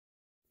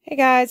Hey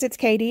guys, it's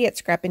Katie at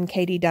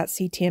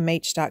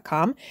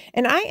scrappingkatie.ctmh.com,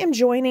 and I am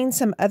joining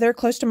some other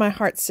close to my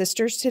heart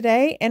sisters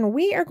today, and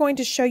we are going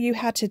to show you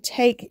how to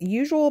take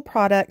usual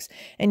products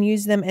and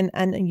use them in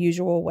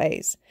unusual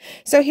ways.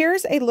 So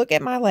here's a look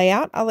at my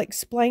layout. I'll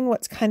explain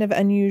what's kind of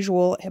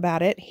unusual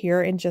about it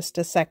here in just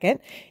a second.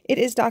 It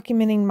is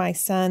documenting my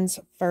son's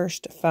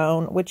first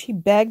phone, which he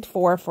begged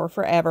for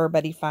forever,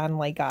 but he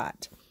finally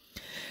got.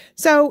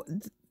 So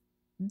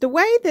the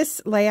way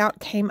this layout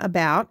came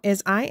about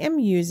is I am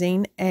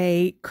using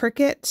a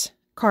Cricut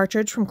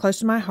cartridge from close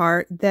to my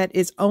heart that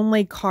is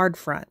only card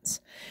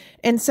fronts.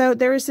 And so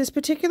there is this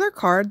particular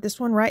card, this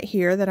one right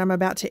here, that I'm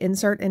about to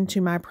insert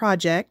into my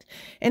project.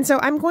 And so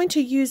I'm going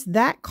to use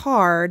that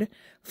card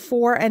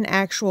for an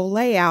actual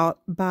layout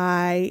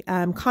by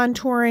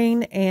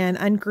contouring and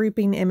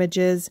ungrouping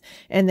images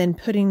and then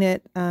putting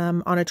it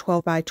on a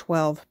 12 by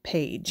 12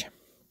 page.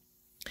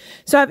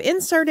 So I've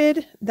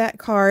inserted that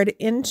card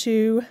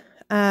into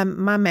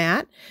my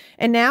mat,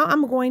 and now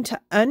I'm going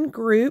to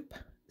ungroup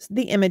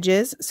the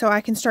images so I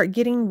can start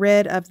getting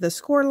rid of the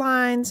score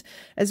lines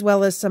as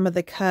well as some of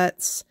the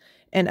cuts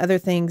and other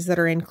things that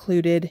are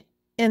included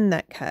in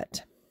that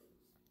cut.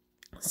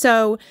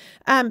 So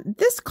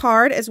this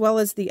card, as well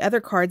as the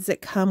other cards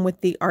that come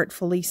with the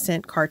Artfully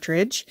Sent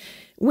cartridge,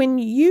 when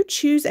you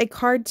choose a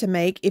card to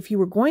make, if you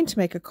were going to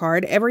make a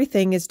card,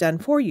 everything is done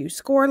for you.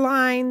 Score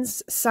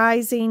lines,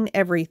 sizing,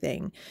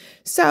 everything.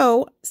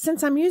 So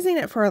since I'm using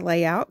it for a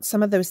layout,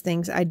 some of those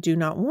things I do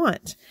not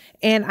want.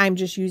 And I'm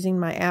just using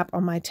my app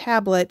on my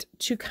tablet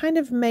to kind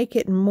of make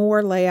it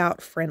more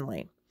layout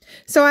friendly.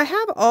 So I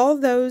have all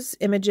those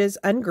images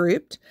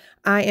ungrouped.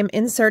 I am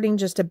inserting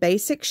just a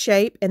basic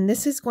shape, and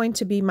this is going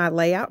to be my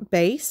layout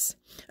base.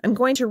 I'm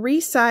going to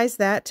resize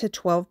that to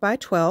 12 by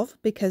 12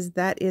 because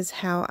that is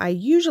how I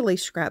usually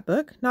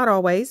scrapbook. Not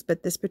always,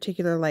 but this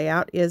particular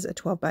layout is a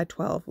 12 by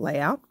 12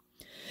 layout.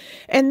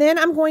 And then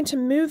I'm going to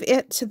move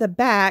it to the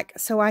back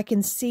so I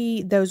can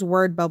see those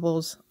word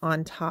bubbles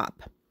on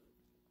top.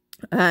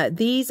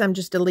 These, I'm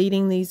just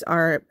deleting. These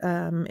are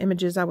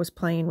images I was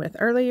playing with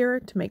earlier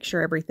to make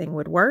sure everything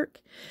would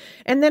work.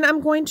 And then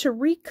I'm going to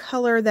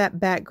recolor that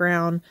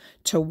background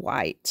to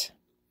white.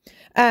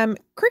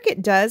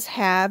 Cricut does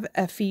have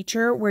a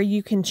feature where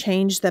you can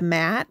change the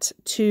mat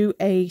to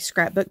a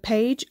scrapbook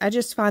page. I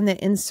just find that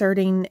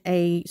inserting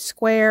a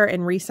square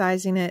and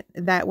resizing it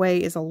that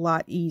way is a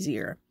lot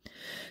easier.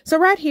 So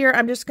right here,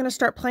 I'm just going to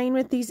start playing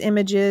with these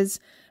images,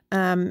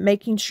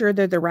 making sure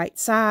they're the right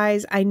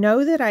size. I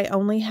know that I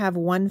only have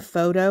one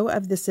photo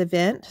of this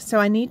event, so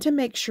I need to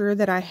make sure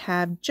that I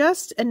have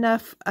just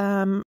enough,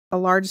 a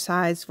large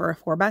size for a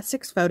 4 by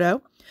 6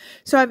 photo.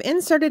 So I've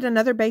inserted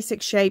another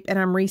basic shape and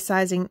I'm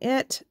resizing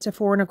it to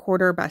 4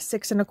 1/4 by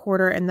 6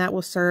 1/4, and that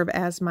will serve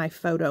as my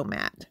photo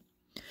mat.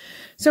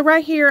 So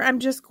right here, I'm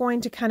just going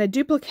to kind of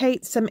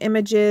duplicate some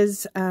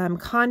images,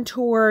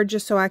 contour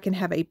just so I can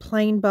have a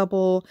plain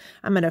bubble.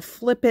 I'm going to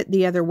flip it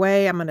the other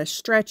way. I'm going to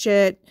stretch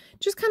it,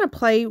 just kind of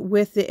play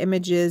with the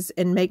images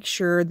and make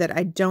sure that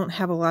I don't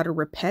have a lot of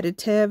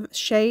repetitive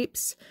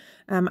shapes.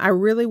 I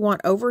really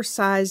want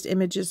oversized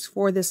images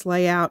for this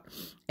layout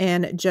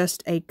and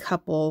just a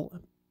couple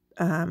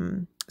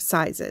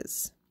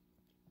sizes.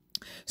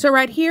 So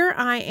right here,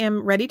 I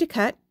am ready to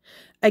cut.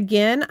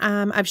 Again,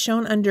 I've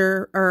shown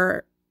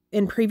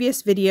in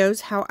previous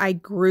videos how I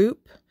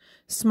group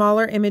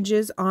smaller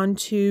images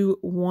onto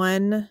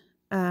one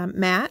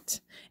mat,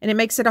 and it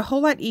makes it a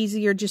whole lot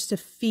easier just to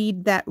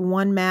feed that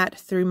one mat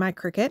through my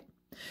Cricut.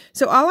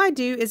 So all I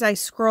do is I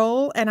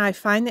scroll and I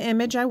find the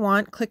image I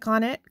want, click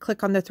on it,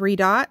 click on the 3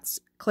 dots,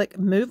 click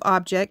Move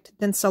Object,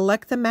 then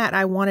select the mat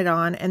I want it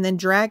on, and then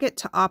drag it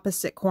to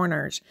opposite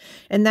corners.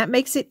 And that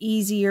makes it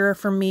easier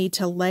for me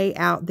to lay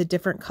out the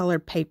different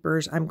colored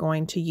papers I'm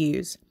going to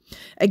use.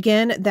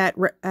 Again, that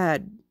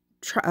I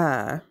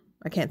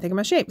can't think of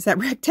my shapes. That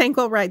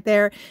rectangle right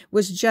there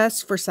was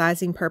just for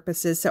sizing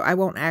purposes, so I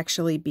won't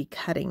actually be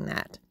cutting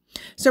that.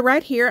 So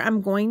right here, I'm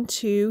going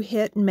to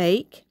hit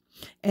Make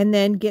and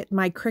then get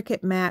my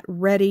Cricut mat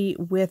ready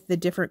with the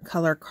different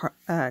color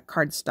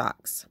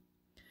cardstocks.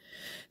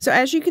 So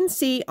as you can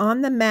see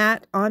on the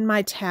mat on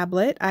my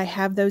tablet, I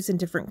have those in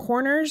different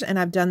corners, and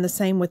I've done the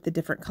same with the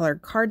different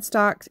colored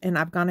cardstocks, and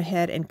I've gone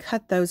ahead and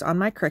cut those on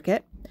my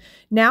Cricut.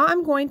 Now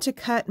I'm going to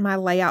cut my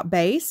layout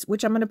base,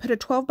 which I'm going to put a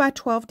 12 by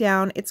 12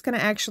 down. It's going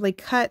to actually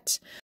cut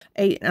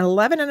an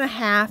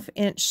 11.5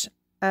 inch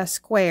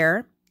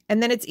square.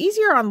 And then it's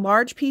easier on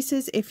large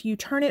pieces if you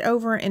turn it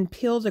over and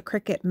peel the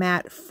Cricut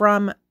mat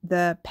from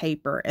the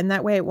paper, and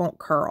that way it won't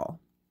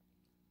curl.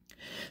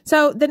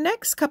 So the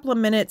next couple of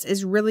minutes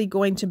is really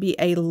going to be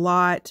a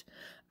lot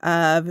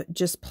of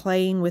just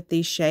playing with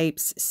these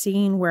shapes,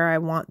 seeing where I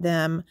want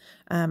them.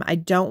 I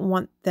don't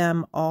want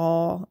them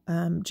all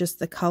just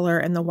the color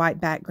and the white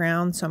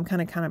background, so I'm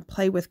kind of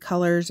play with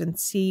colors and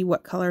see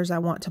what colors I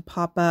want to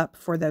pop up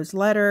for those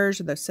letters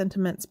or those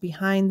sentiments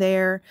behind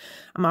there.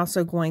 I'm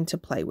also going to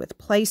play with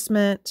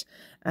placement.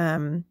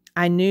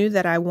 I knew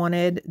that I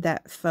wanted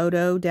that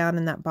photo down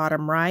in that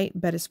bottom right,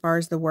 but as far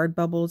as the word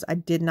bubbles, I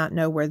did not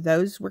know where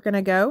those were going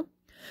to go.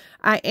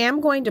 I am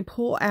going to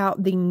pull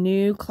out the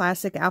new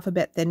classic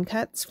alphabet thin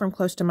cuts from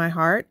Close to My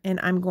Heart, and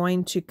I'm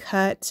going to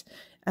cut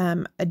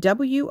a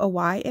W, a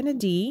Y, and a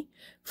D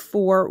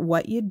for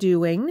What You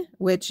Doing,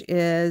 which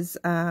is,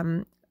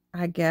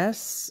 I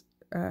guess,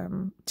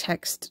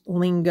 text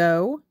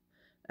lingo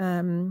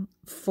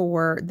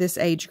for this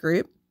age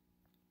group.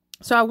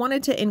 So I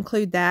wanted to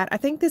include that. I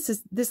think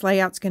this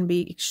layout's going to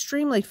be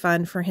extremely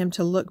fun for him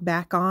to look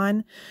back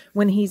on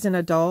when he's an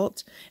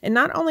adult and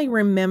not only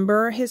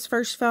remember his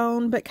first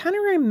phone, but kind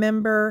of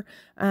remember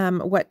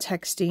what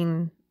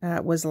texting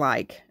was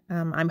like.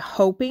 I'm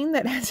hoping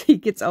that as he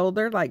gets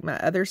older, like my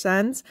other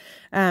sons,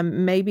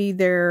 maybe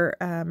their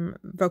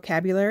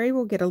vocabulary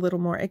will get a little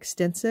more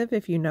extensive,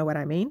 if you know what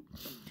I mean.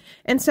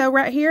 And so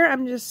right here,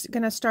 I'm just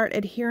going to start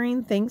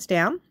adhering things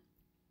down.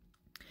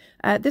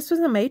 This was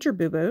a major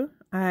boo-boo.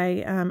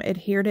 I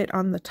adhered it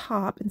on the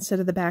top instead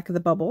of the back of the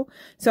bubble.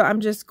 So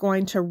I'm just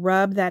going to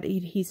rub that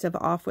adhesive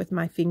off with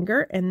my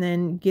finger and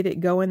then get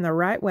it going the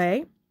right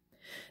way.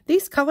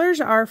 These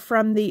colors are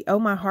from the Oh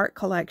My Heart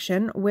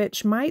collection,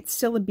 which might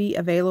still be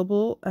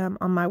available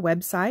on my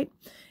website.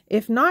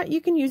 If not, you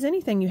can use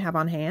anything you have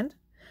on hand.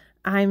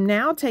 I'm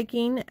now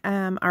taking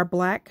our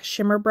black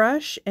shimmer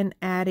brush and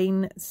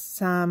adding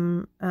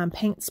some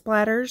paint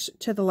splatters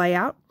to the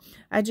layout.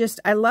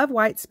 I love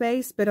white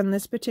space, but on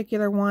this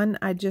particular one,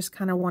 I just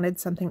kind of wanted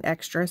something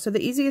extra. So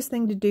the easiest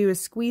thing to do is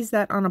squeeze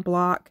that on a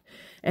block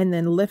and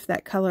then lift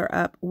that color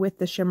up with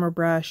the shimmer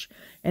brush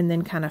and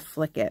then kind of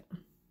flick it.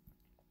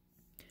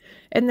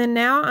 And then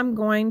now I'm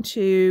going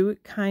to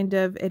kind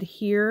of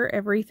adhere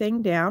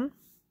everything down.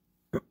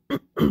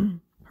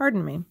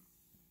 Pardon me.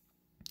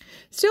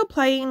 Still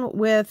playing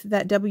with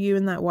that W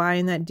and that Y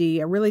and that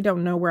D. I really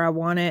don't know where I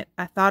want it.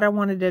 I thought I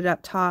wanted it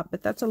up top,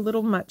 but that's a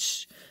little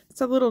much.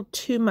 It's a little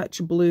too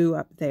much blue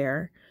up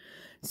there.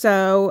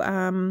 So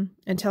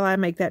until I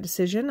make that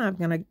decision, I'm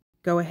going to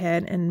go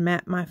ahead and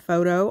map my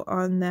photo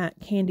on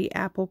that candy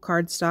apple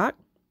cardstock.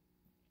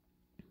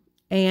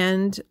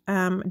 And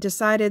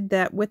decided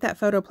that with that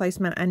photo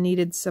placement, I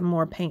needed some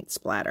more paint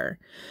splatter.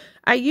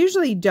 I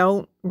usually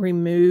don't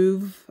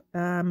remove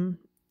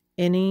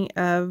any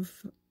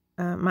of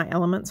my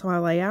elements while I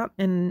lay out,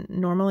 and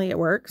normally it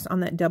works.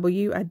 On that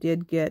W, I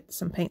did get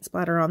some paint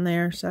splatter on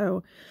there,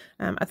 so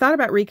I thought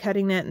about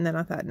recutting it, and then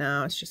I thought,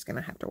 no, it's just going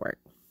to have to work.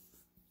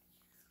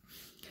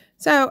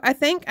 So I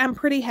think I'm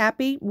pretty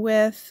happy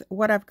with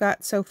what I've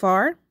got so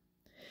far.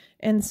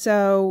 And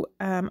so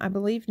I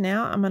believe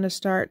now I'm going to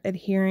start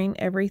adhering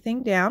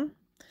everything down.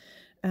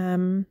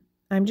 I'm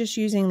just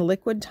using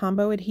liquid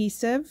Tombow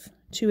adhesive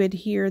to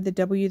adhere the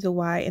W, the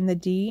Y, and the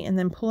D, and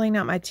then pulling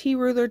out my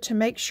T-ruler to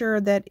make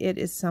sure that it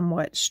is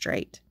somewhat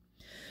straight.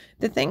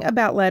 The thing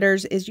about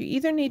letters is you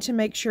either need to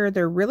make sure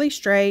they're really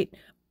straight,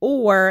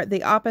 or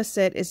the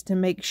opposite is to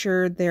make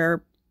sure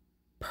they're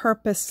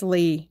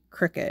purposely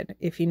crooked,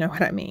 if you know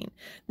what I mean.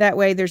 That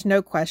way there's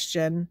no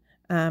question.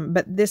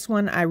 But this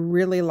one, I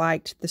really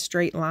liked the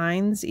straight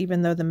lines,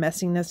 even though the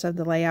messiness of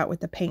the layout with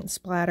the paint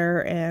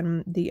splatter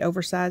and the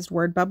oversized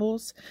word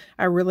bubbles,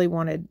 I really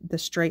wanted the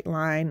straight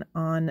line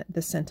on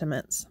the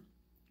sentiments.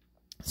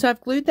 So I've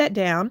glued that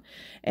down,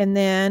 and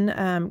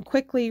then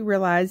quickly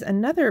realized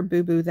another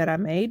boo-boo that I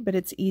made, but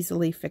it's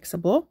easily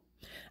fixable.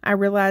 I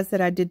realized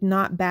that I did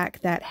not back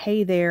that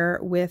Hey There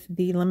with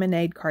the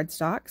lemonade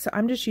cardstock, so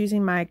I'm just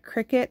using my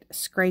Cricut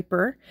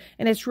scraper,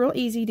 and it's real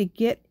easy to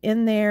get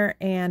in there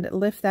and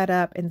lift that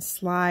up and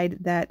slide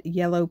that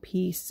yellow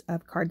piece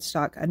of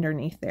cardstock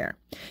underneath there.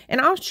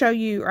 And I'll show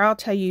you, or I'll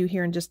tell you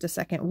here in just a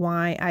second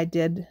why I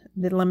did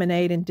the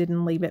lemonade and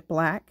didn't leave it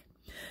black.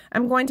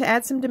 I'm going to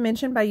add some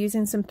dimension by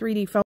using some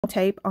 3D foam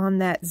tape on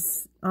that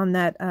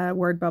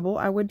word bubble.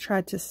 I would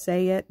try to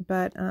say it,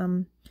 but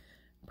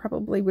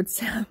probably would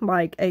sound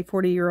like a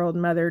 40-year-old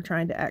mother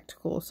trying to act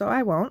cool, so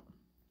I won't.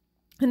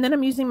 And then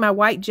I'm using my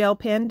white gel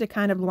pen to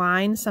kind of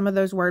line some of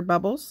those word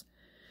bubbles.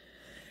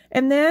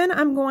 And then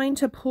I'm going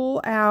to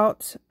pull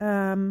out,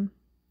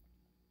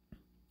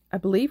 I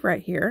believe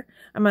right here,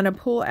 I'm going to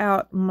pull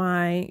out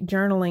my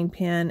journaling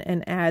pen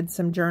and add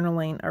some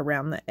journaling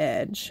around the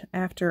edge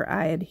after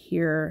I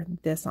adhere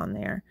this on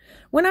there.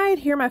 When I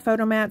adhere my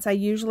photo mats, I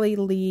usually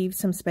leave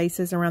some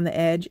spaces around the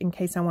edge in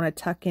case I want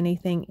to tuck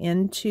anything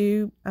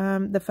into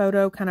the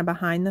photo, kind of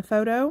behind the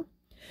photo.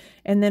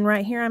 And then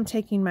right here, I'm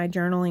taking my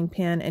journaling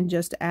pen and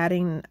just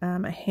adding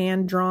a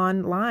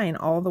hand-drawn line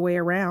all the way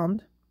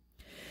around.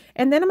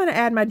 And then I'm going to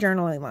add my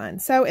journaling line.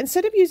 So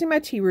instead of using my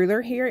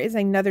T-ruler, here is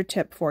another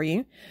tip for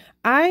you.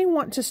 I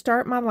want to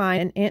start my line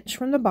an inch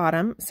from the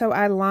bottom. So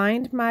I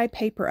lined my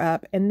paper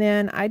up, and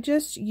then I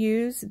just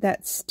use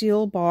that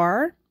steel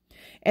bar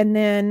and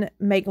then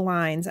make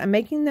lines. I'm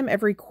making them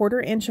every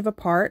 1/4 inch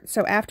apart.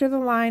 So after the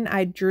line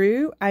I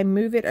drew, I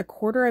move it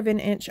 1/4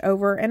 inch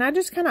over, and I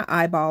just kind of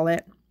eyeball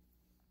it.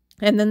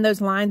 And then those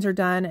lines are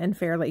done and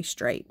fairly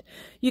straight.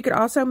 You could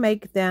also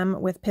make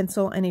them with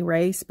pencil and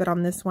erase, but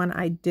on this one,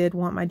 I did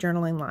want my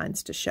journaling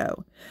lines to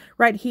show.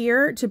 Right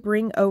here, to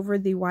bring over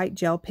the white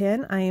gel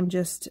pen, I am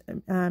just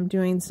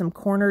doing some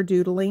corner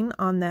doodling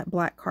on that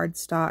black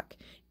cardstock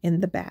in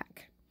the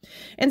back.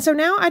 And so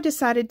now I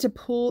decided to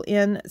pull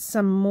in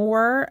some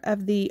more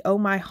of the Oh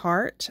My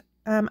Heart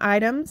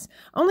items,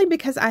 only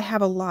because I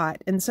have a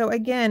lot. And so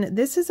again,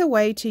 this is a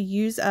way to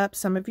use up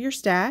some of your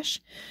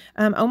stash.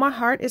 Oh My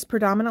Heart is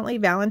predominantly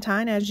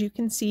Valentine, as you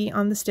can see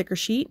on the sticker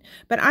sheet,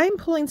 but I'm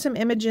pulling some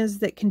images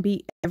that can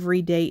be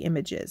everyday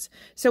images.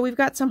 So we've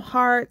got some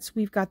hearts,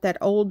 we've got that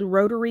old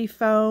rotary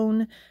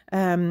phone.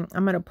 I'm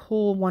going to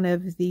pull one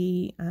of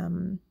the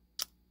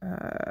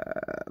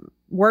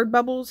word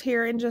bubbles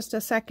here in just a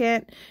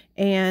second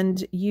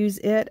and use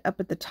it up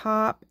at the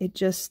top. It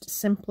just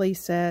simply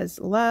says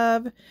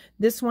love.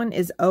 This one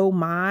is Oh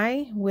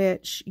My,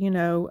 which, you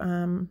know,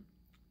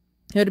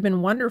 it would have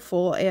been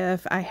wonderful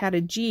if I had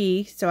a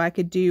G so I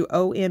could do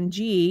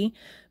OMG,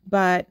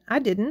 but I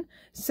didn't.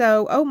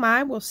 So Oh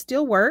My will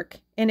still work,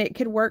 and it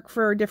could work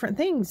for different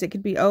things. It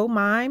could be Oh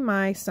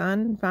My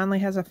son finally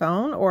has a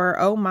phone, or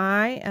Oh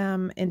My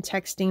in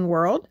texting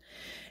world.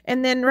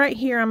 And then right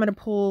here, I'm going to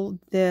pull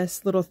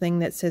this little thing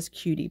that says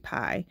cutie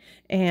pie.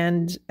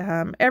 And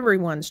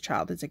everyone's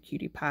child is a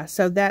cutie pie.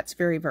 So that's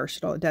very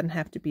versatile. It doesn't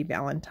have to be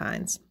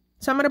Valentine's.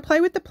 So I'm going to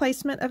play with the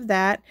placement of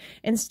that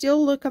and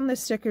still look on the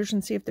stickers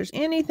and see if there's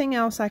anything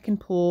else I can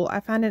pull. I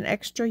find an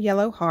extra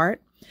yellow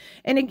heart.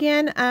 And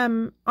again,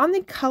 on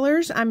the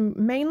colors, I'm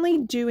mainly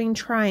doing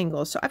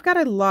triangles. So I've got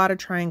a lot of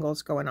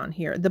triangles going on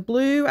here. The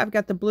blue, I've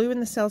got the blue in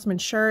the salesman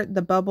shirt,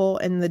 the bubble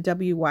and the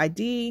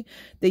WYD.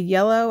 The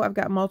yellow, I've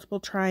got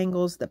multiple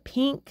triangles. The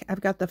pink, I've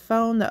got the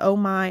phone, the Oh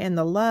My, and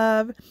the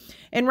love.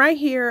 And right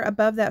here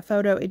above that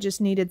photo, it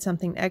just needed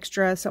something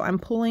extra. So I'm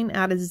pulling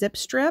out a zip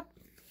strip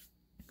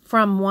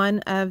from one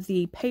of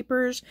the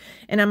papers,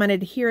 and I'm going to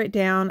adhere it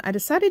down. I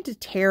decided to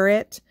tear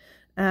it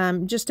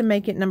just to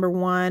make it, number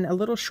one, a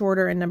little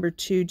shorter, and number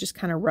two, just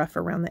kind of rough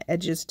around the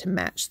edges to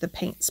match the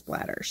paint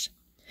splatters.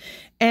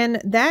 And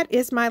that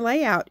is my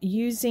layout,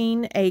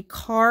 using a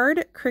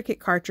card Cricut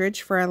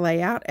cartridge for a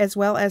layout, as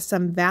well as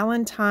some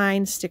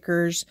Valentine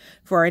stickers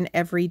for an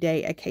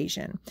everyday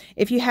occasion.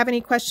 If you have any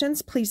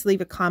questions, please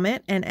leave a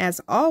comment. And as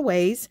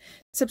always,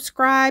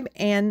 subscribe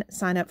and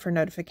sign up for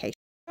notifications.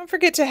 Don't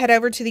forget to head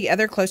over to the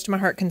other Close to My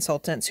Heart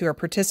consultants who are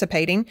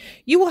participating.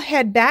 You will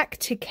head back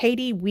to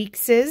Katie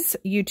Weeks's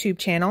YouTube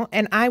channel,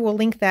 and I will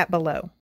link that below.